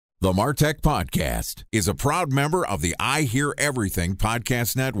The MarTech Podcast is a proud member of the I Hear Everything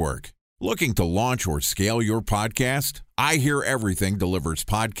Podcast Network. Looking to launch or scale your podcast? I Hear Everything delivers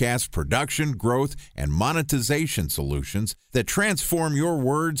podcast production, growth, and monetization solutions that transform your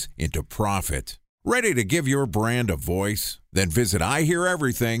words into profit. Ready to give your brand a voice? Then visit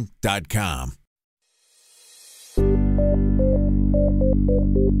iheareverything.com.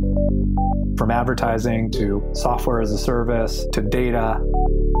 From advertising to software as a service to data.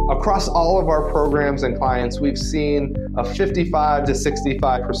 Across all of our programs and clients, we've seen a 55 to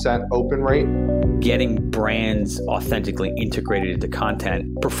 65% open rate. Getting brands authentically integrated into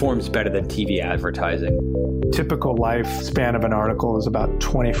content performs better than TV advertising. Typical lifespan of an article is about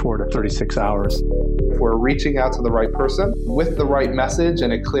 24 to 36 hours. If we're reaching out to the right person with the right message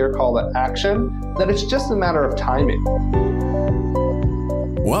and a clear call to action, then it's just a matter of timing.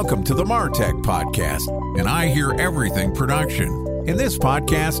 Welcome to the MarTech Podcast, an I Hear Everything production. In this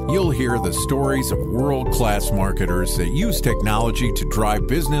podcast, you'll hear the stories of world-class marketers that use technology to drive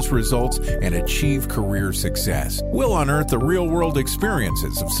business results and achieve career success. We'll unearth the real-world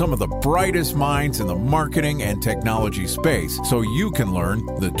experiences of some of the brightest minds in the marketing and technology space so you can learn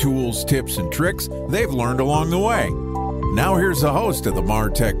the tools, tips, and tricks they've learned along the way. Now here's the host of the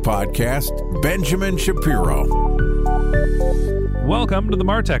MarTech Podcast, Benjamin Shapiro. Welcome to the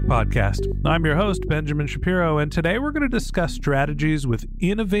MarTech Podcast. I'm your host, Benjamin Shapiro, and today we're going to discuss strategies with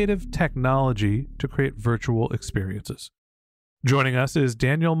innovative technology to create virtual experiences. Joining us is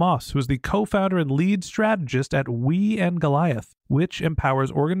Daniel Moss, who is the co-founder and lead strategist at We and Goliath, which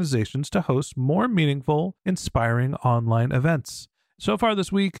empowers organizations to host more meaningful, inspiring online events. So far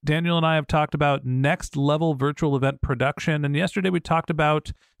this week, Daniel and I have talked about next-level virtual event production, and yesterday we talked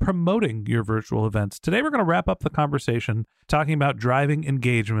about promoting your virtual events. Today we're going to wrap up the conversation talking about driving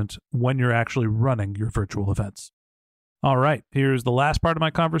engagement when you're actually running your virtual events. All right, here's the last part of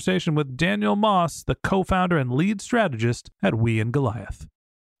my conversation with Daniel Moss, the co-founder and lead strategist at We and Goliath.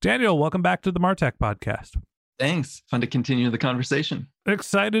 Daniel, welcome back to the MarTech Podcast. Thanks. Fun to continue the conversation.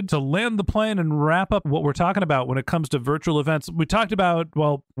 Excited to land the plane and wrap up what we're talking about when it comes to virtual events. We talked about,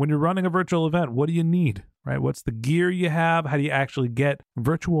 well, when you're running a virtual event, what do you need, right? What's the gear you have? How do you actually get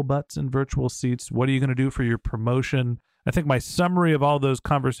virtual butts and virtual seats? What are you going to do for your promotion? I think my summary of all those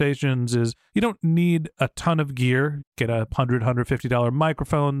conversations is you don't need a ton of gear. Get a $100, $150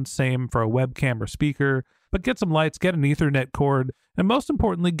 microphone, same for a webcam or speaker, but get some lights, get an Ethernet cord, and most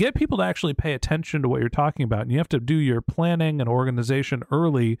importantly, get people to actually pay attention to what you're talking about. And you have to do your planning and organization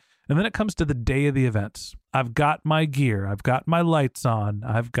early, and then it comes to the day of the events. I've got my gear, I've got my lights on,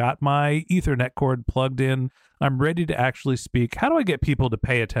 I've got my Ethernet cord plugged in, I'm ready to actually speak. How do I get people to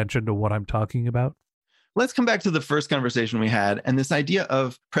pay attention to what I'm talking about? Let's come back to the first conversation we had and this idea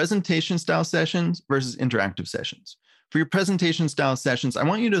of presentation style sessions versus interactive sessions. For your presentation style sessions, I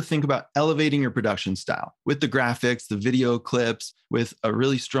want you to think about elevating your production style with the graphics, the video clips, with a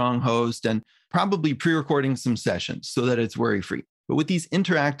really strong host, and probably pre-recording some sessions so that it's worry-free. But with these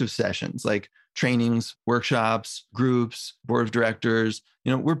interactive sessions like trainings, workshops, groups, board of directors,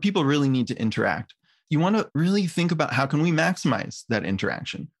 where people really need to interact, you want to really think about how can we maximize that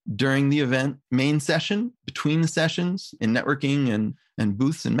interaction during the event, main session, between the sessions, in networking and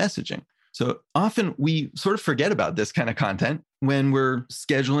booths and messaging. So often we sort of forget about this kind of content when we're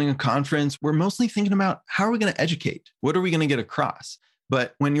scheduling a conference. We're mostly thinking about how are we going to educate? What are we going to get across?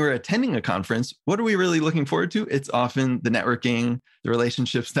 But when you're attending a conference, what are we really looking forward to? It's often the networking, the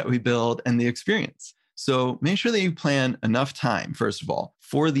relationships that we build, and the experience. So make sure that you plan enough time, first of all,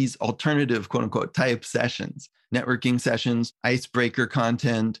 for these alternative, quote unquote, type sessions, networking sessions, icebreaker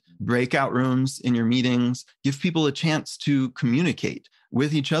content, breakout rooms in your meetings. Give people a chance to communicate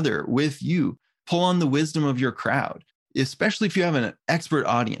with each other, with you. Pull on the wisdom of your crowd, especially if you have an expert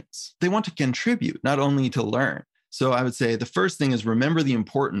audience. They want to contribute, not only to learn. So I would say the first thing is remember the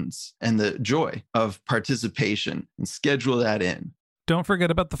importance and the joy of participation and schedule that in. Don't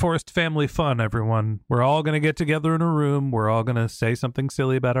forget about the forced family fun, everyone. We're all going to get together in a room. We're all going to say something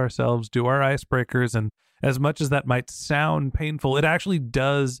silly about ourselves, do our icebreakers, and as much as that might sound painful, it actually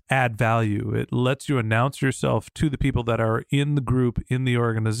does add value. It lets you announce yourself to the people that are in the group, in the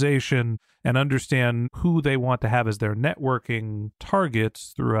organization, and understand who they want to have as their networking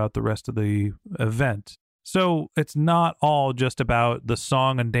targets throughout the rest of the event. So it's not all just about the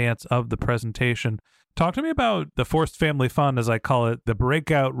song and dance of the presentation. Talk to me about the forced family fun, as I call it, the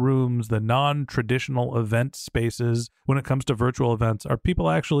breakout rooms, the non-traditional event spaces when it comes to virtual events. Are people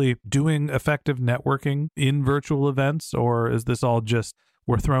actually doing effective networking in virtual events, or is this all just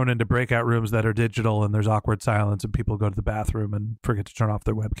we're thrown into breakout rooms that are digital and there's awkward silence and people go to the bathroom and forget to turn off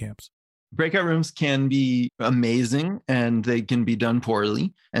their webcams? Breakout rooms can be amazing and they can be done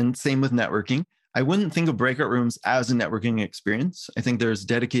poorly. And same with networking. I wouldn't think of breakout rooms as a networking experience. I think there's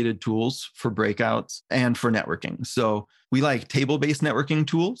dedicated tools for breakouts and for networking. So we like table-based networking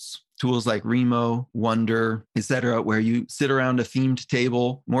tools like Remo, Wonder, etc., where you sit around a themed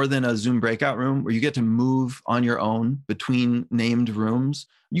table more than a Zoom breakout room where you get to move on your own between named rooms.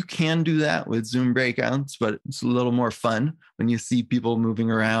 You can do that with Zoom breakouts, but it's a little more fun when you see people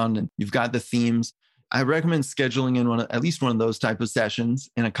moving around and you've got the themes. I recommend scheduling in at least one of those type of sessions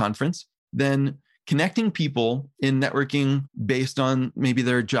in a conference. Then connecting people in networking based on maybe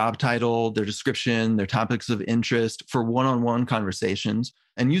their job title, their description, their topics of interest for one-on-one conversations,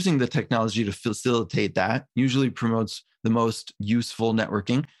 and using the technology to facilitate that usually promotes the most useful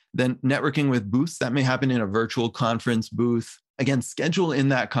networking. Then networking with booths, that may happen in a virtual conference booth. Again, schedule in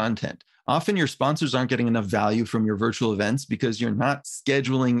that content. Often your sponsors aren't getting enough value from your virtual events because you're not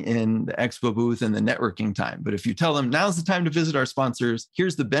scheduling in the expo booth and the networking time. But if you tell them, now's the time to visit our sponsors,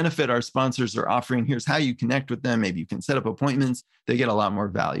 here's the benefit our sponsors are offering, here's how you connect with them, maybe you can set up appointments, they get a lot more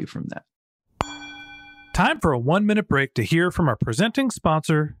value from that. Time for a 1-minute break to hear from our presenting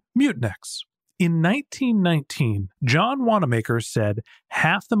sponsor, Mutinex. In 1919, John Wanamaker said,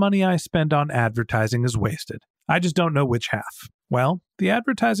 "Half the money I spend on advertising is wasted. I just don't know which half." Well, the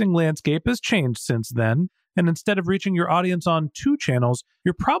advertising landscape has changed since then, and instead of reaching your audience on 2 channels,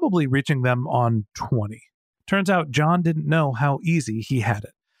 you're probably reaching them on 20. Turns out John didn't know how easy he had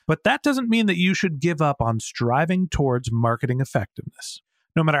it. But that doesn't mean that you should give up on striving towards marketing effectiveness.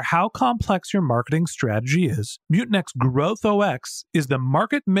 No matter how complex your marketing strategy is, Mutinex Growth OX is the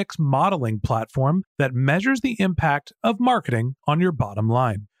market mix modeling platform that measures the impact of marketing on your bottom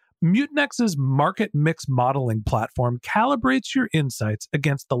line. Mutinex's market mix modeling platform calibrates your insights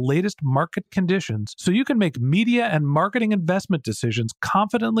against the latest market conditions so you can make media and marketing investment decisions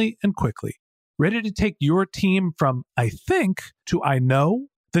confidently and quickly. Ready to take your team from I think to I know?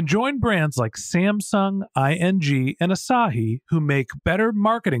 Then join brands like Samsung, ING, and Asahi who make better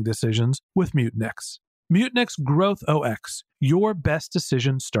marketing decisions with Mutinex. Mutinex Growth OX. Your best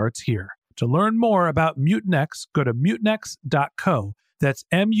decision starts here. To learn more about Mutinex, go to mutinex.co. That's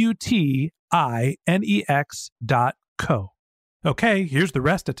MUTINEX.co. Okay, here's the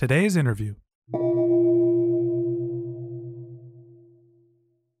rest of today's interview.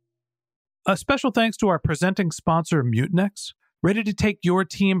 A special thanks to our presenting sponsor, Mutinex. Ready to take your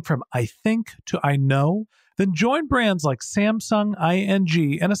team from I think to I know? Then join brands like Samsung,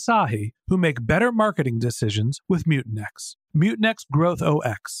 ING, and Asahi who make better marketing decisions with Mutinex. Mutinex Growth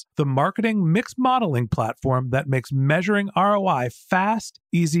OX, the marketing mix modeling platform that makes measuring ROI fast,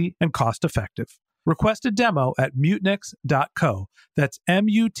 easy, and cost-effective. Request a demo at mutinex.co. That's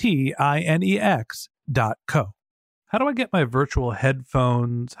MUTINEX.co. How do I get my virtual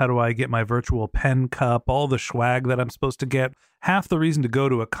headphones? How do I get my virtual pen cup? All the swag that I'm supposed to get. Half the reason to go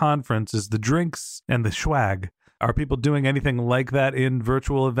to a conference is the drinks and the swag. Are people doing anything like that in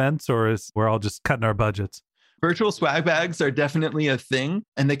virtual events, or is we're all just cutting our budgets? Virtual swag bags are definitely a thing,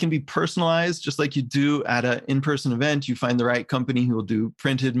 and they can be personalized just like you do at an in-person event. You find the right company who will do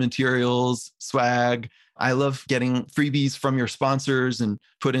printed materials, swag. I love getting freebies from your sponsors and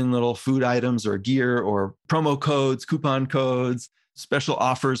put in little food items or gear or promo codes, coupon codes, special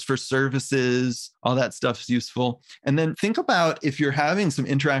offers for services. All that stuff is useful. And then think about if you're having some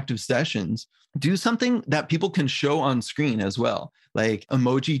interactive sessions, do something that people can show on screen as well. Like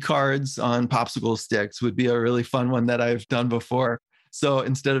emoji cards on popsicle sticks would be a really fun one that I've done before. So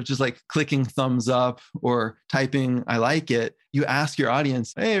instead of just like clicking thumbs up or typing, I like it, you ask your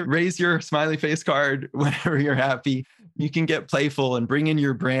audience, hey, raise your smiley face card whenever you're happy. You can get playful and bring in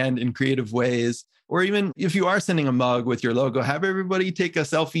your brand in creative ways. Or even if you are sending a mug with your logo, have everybody take a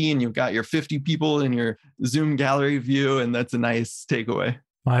selfie and you've got your 50 people in your Zoom gallery view. And that's a nice takeaway.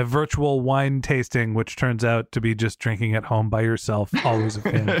 My virtual wine tasting, which turns out to be just drinking at home by yourself, always a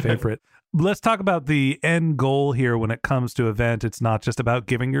fan favorite. Let's talk about the end goal here when it comes to event. It's not just about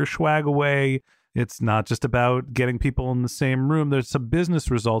giving your swag away. It's not just about getting people in the same room. There's some business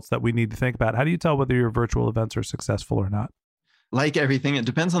results that we need to think about. How do you tell whether your virtual events are successful or not? Like everything, it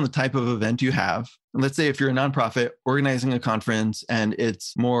depends on the type of event you have. Let's say if you're a nonprofit organizing a conference and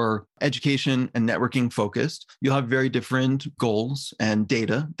it's more education and networking focused, you'll have very different goals and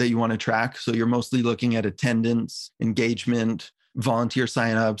data that you want to track. So you're mostly looking at attendance, engagement, volunteer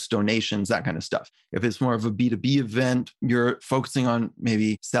signups, donations, that kind of stuff. If it's more of a B2B event, you're focusing on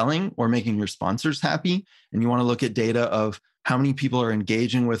maybe selling or making your sponsors happy. And you want to look at data of how many people are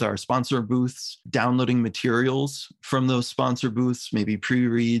engaging with our sponsor booths, downloading materials from those sponsor booths, maybe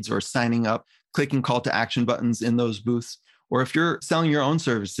pre-reads or signing up, clicking call to action buttons in those booths. Or if you're selling your own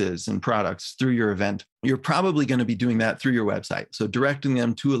services and products through your event, you're probably going to be doing that through your website. So directing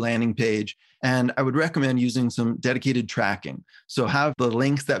them to a landing page. And I would recommend using some dedicated tracking. So have the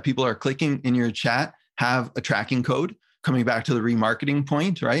links that people are clicking in your chat have a tracking code. Coming back to the remarketing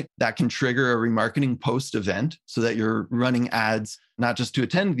point, right? That can trigger a remarketing post-event so that you're running ads, not just to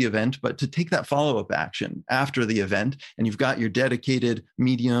attend the event, but to take that follow-up action after the event. And you've got your dedicated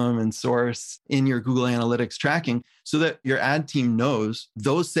medium and source in your Google Analytics tracking so that your ad team knows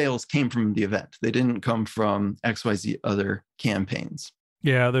those sales came from the event. They didn't come from XYZ other campaigns.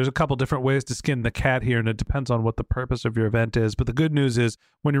 Yeah, there's a couple different ways to skin the cat here, and it depends on what the purpose of your event is. But the good news is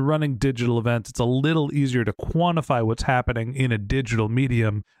when you're running digital events, it's a little easier to quantify what's happening in a digital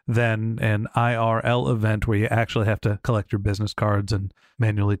medium than an IRL event where you actually have to collect your business cards and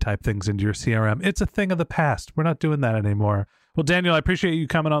manually type things into your CRM. It's a thing of the past. We're not doing that anymore. Well, Daniel, I appreciate you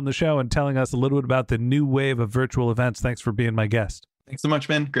coming on the show and telling us a little bit about the new wave of virtual events. Thanks for being my guest. Thanks so much,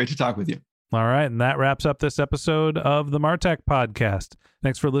 Ben. Great to talk with you. All right, and that wraps up this episode of the MarTech Podcast.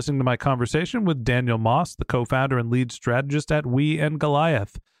 Thanks for listening to my conversation with Daniel Moss, the co-founder and lead strategist at We and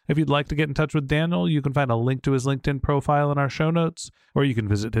Goliath. If you'd like to get in touch with Daniel, you can find a link to his LinkedIn profile in our show notes, or you can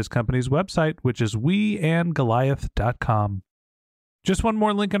visit his company's website, which is weandgoliath.com. Just one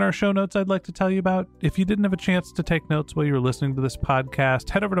more link in our show notes I'd like to tell you about. If you didn't have a chance to take notes while you were listening to this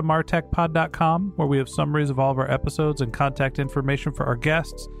podcast, head over to martechpod.com, where we have summaries of all of our episodes and contact information for our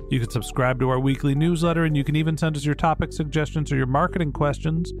guests. You can subscribe to our weekly newsletter, and you can even send us your topic suggestions or your marketing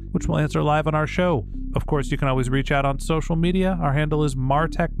questions, which we'll answer live on our show. Of course, you can always reach out on social media. Our handle is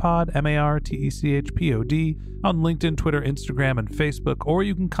martechpod, MARTECHPOD, on LinkedIn, Twitter, Instagram, and Facebook, or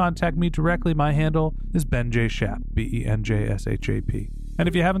you can contact me directly. My handle is Ben J. Shap, BENJSHAP. And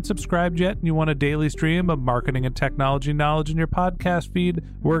if you haven't subscribed yet and you want a daily stream of marketing and technology knowledge in your podcast feed,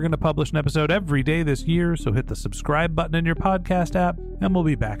 we're going to publish an episode every day this year, so hit the subscribe button in your podcast app, and we'll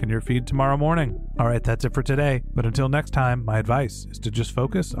be back in your feed tomorrow morning. All right, that's it for today. But until next time, my advice is to just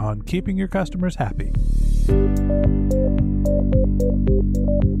focus on keeping your customers happy.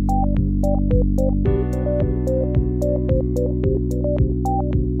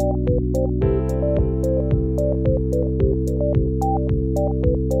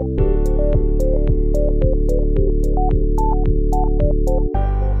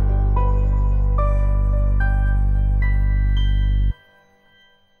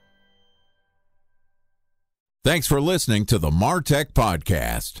 Thanks for listening to the MarTech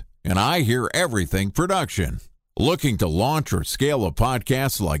Podcast, and I Hear Everything production. Looking to launch or scale a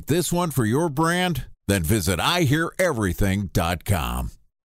podcast like this one for your brand? Then visit iheareverything.com.